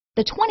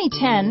The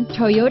 2010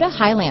 Toyota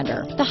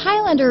Highlander. The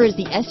Highlander is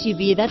the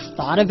SUV that's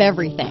thought of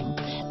everything.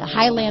 The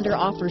Highlander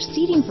offers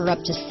seating for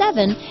up to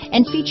 7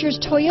 and features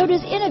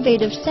Toyota's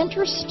innovative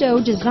center stow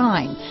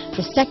design.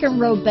 The second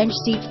row bench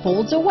seat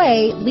folds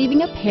away,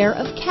 leaving a pair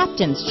of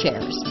captain's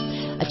chairs.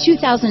 A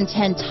 2010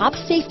 top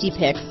safety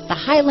pick, the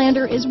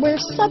Highlander is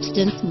where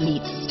substance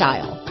meets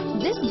style.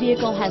 This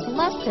vehicle has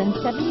less than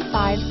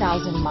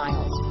 75,000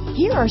 miles.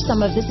 Here are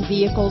some of this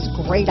vehicle's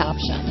great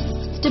options: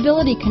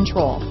 stability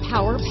control,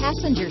 power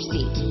passenger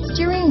seat,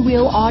 steering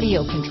wheel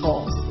audio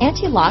controls,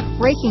 anti-lock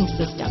braking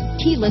system,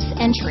 keyless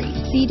entry,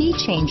 CD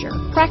changer,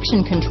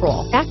 traction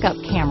control, backup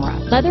camera,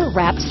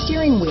 leather-wrapped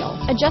steering wheel,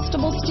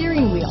 adjustable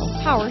steering wheel,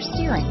 power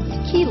steering,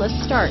 keyless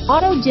start,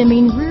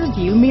 auto-dimming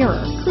rear-view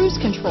mirror, cruise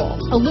control,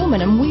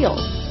 aluminum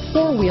wheels,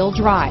 four-wheel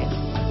drive,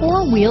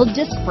 four-wheel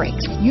disc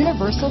brakes,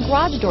 universal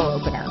garage door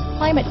opener,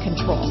 climate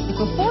control. If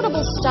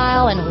affordable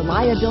style and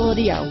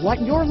reliability are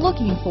what you're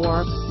looking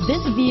for,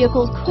 this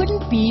vehicle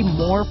couldn't be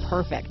more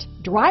perfect.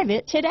 Drive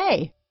it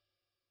today.